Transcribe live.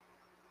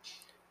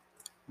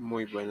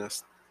Muy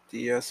buenos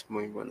días,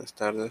 muy buenas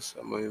tardes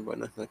o muy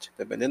buenas noches,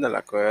 dependiendo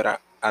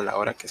a la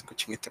hora que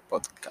escuchen este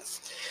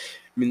podcast.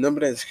 Mi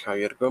nombre es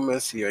Javier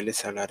Gómez y hoy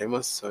les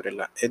hablaremos sobre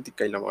la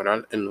ética y la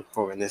moral en los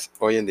jóvenes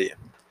hoy en día.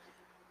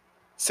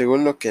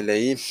 Según lo que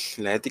leí,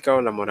 la ética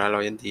o la moral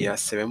hoy en día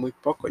se ve muy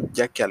poco,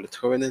 ya que a los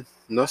jóvenes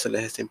no se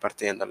les está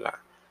impartiendo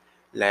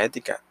la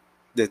ética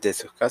desde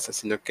sus casas,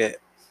 sino que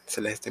se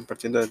les está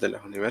impartiendo desde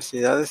las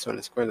universidades o en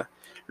la escuela,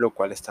 lo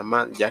cual está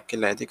mal, ya que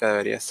la ética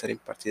debería ser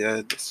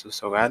impartida desde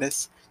sus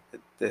hogares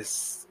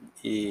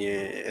y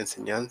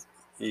enseñanza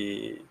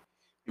y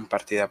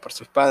impartida por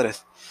sus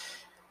padres.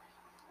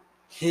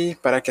 Y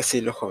para que así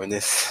los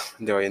jóvenes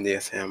de hoy en día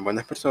sean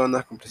buenas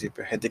personas con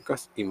principios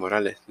éticos y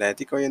morales. La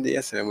ética hoy en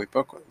día se ve muy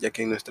poco, ya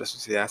que en nuestra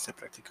sociedad se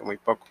practica muy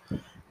poco,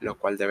 lo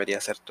cual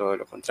debería ser todo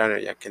lo contrario,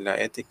 ya que la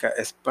ética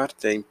es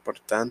parte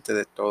importante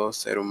de todo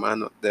ser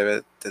humano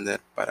debe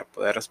tener para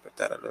poder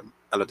respetar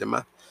a los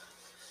demás.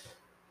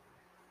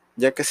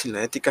 Ya que sin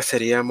la ética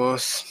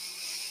seríamos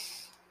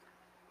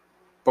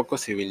poco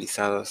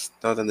civilizados,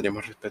 no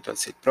tendríamos respeto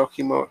hacia el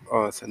prójimo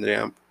o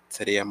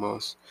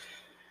seríamos,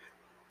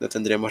 no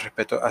tendríamos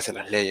respeto hacia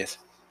las leyes.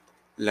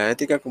 La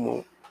ética,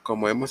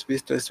 como hemos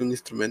visto, es un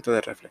instrumento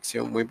de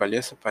reflexión muy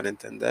valioso para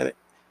entender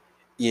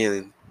y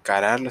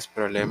encarar los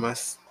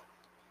problemas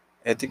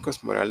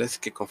éticos morales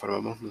que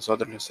conformamos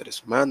nosotros los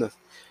seres humanos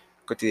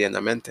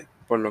cotidianamente,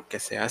 por lo que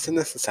se hace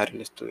necesario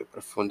el estudio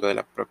profundo de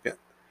la propia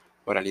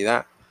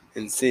moralidad.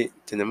 En sí,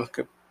 tenemos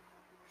que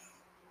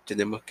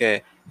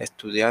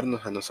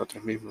estudiarnos a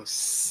nosotros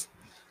mismos,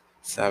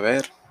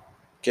 saber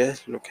qué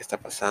es lo que está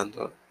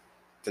pasando,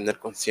 tener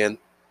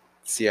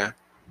conciencia,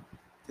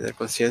 tener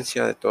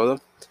conciencia de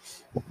todo.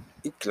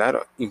 Y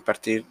claro,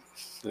 impartir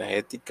la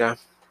ética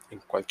en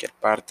cualquier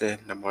parte,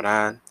 la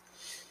moral,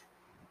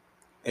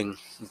 en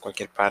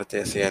cualquier parte,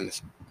 ya sea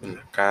en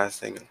la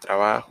casa, en el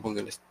trabajo, en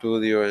el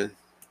estudio, en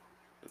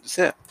donde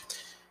sea.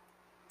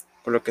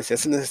 Por lo que se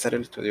hace necesario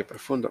el estudio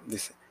profundo,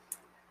 dice,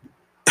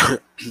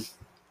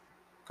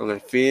 con el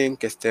fin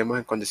que estemos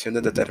en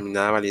condiciones de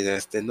determinada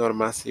validez de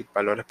normas y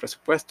valores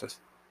presupuestos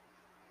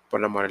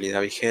por la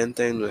moralidad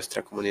vigente en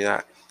nuestra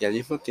comunidad y al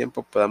mismo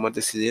tiempo podamos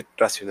decidir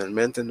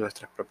racionalmente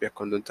nuestras propias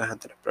conductas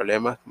ante los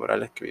problemas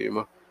morales que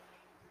vivimos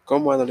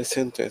como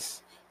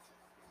adolescentes.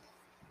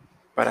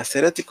 Para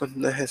ser éticos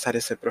no es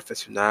necesario ser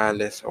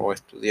profesionales o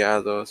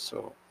estudiados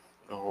o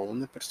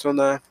una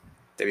persona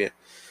de bien,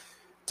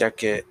 ya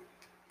que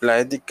la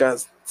ética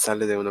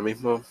sale de uno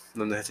mismo,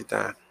 no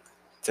necesita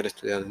ser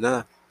estudiado de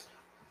nada.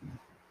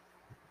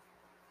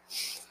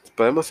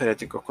 Podemos ser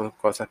éticos con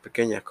cosas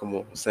pequeñas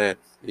como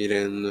ir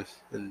en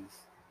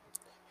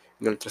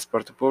el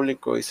transporte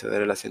público y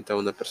ceder el asiento a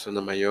una persona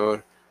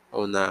mayor, a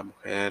una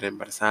mujer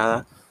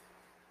embarazada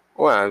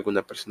o a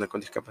alguna persona con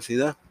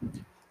discapacidad.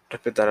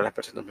 Respetar a las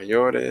personas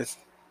mayores.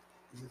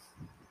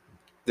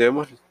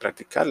 Debemos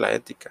practicar la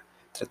ética,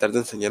 tratar de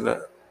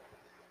enseñarla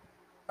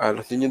a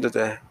los niños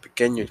desde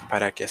pequeños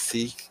para que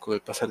así, con el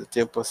pasar del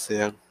tiempo,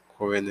 sean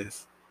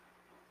jóvenes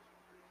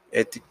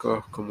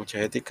éticos, con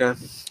mucha ética,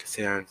 que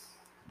sean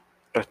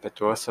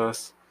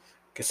respetuosos,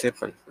 que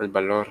sepan el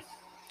valor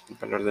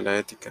de la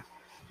ética.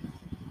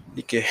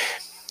 Y que,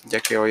 ya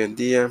que hoy en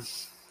día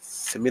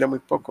se mira muy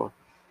poco,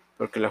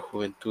 porque la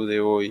juventud de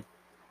hoy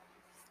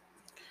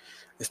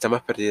está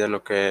más perdida en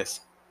lo que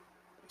es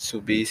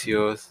sus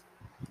vicios,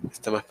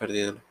 está más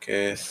perdida en lo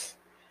que es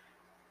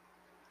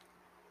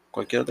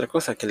cualquier otra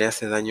cosa que le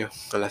hace daño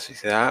a la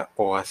sociedad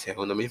o hacia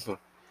uno mismo.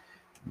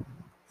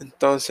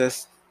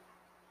 Entonces,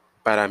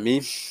 para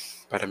mí,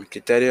 para mi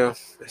criterio,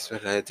 eso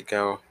es la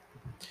ética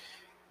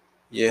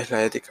y es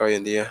la ética hoy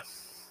en día,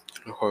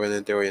 los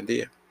jóvenes de hoy en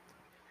día,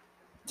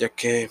 ya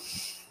que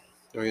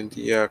hoy en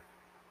día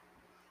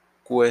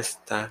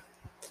cuesta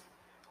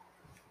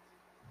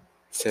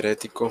ser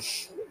ético,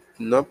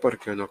 no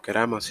porque no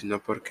queramos, sino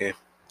porque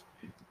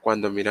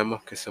cuando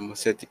miramos que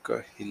somos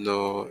éticos y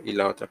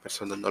la otra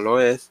persona no lo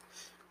es,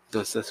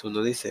 entonces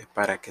uno dice,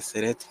 ¿para qué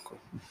ser ético?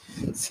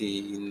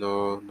 Si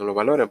no lo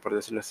valoran, por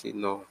decirlo así,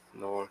 no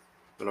lo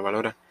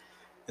valoran.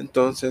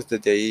 Entonces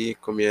desde ahí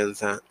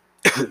comienza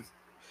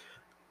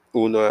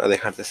uno a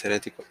dejar de ser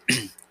ético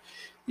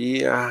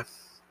y a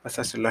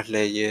pasarse las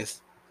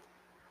leyes,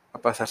 a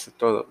pasarse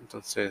todo.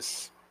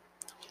 Entonces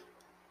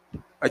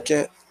hay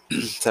que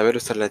saber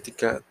usar la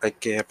ética, hay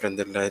que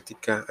aprender la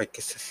ética, hay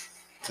que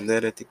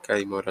tener ética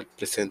y moral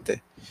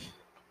presente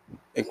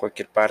en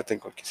cualquier parte, en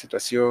cualquier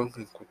situación,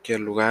 en cualquier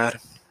lugar.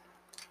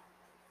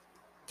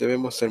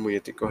 Debemos ser muy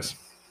éticos.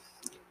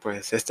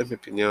 Pues esta es mi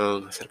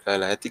opinión acerca de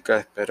la ética,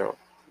 espero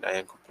la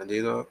hayan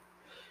comprendido,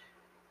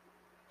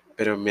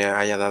 pero me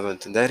haya dado a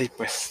entender y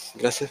pues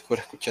gracias por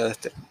escuchar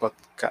este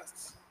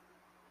podcast.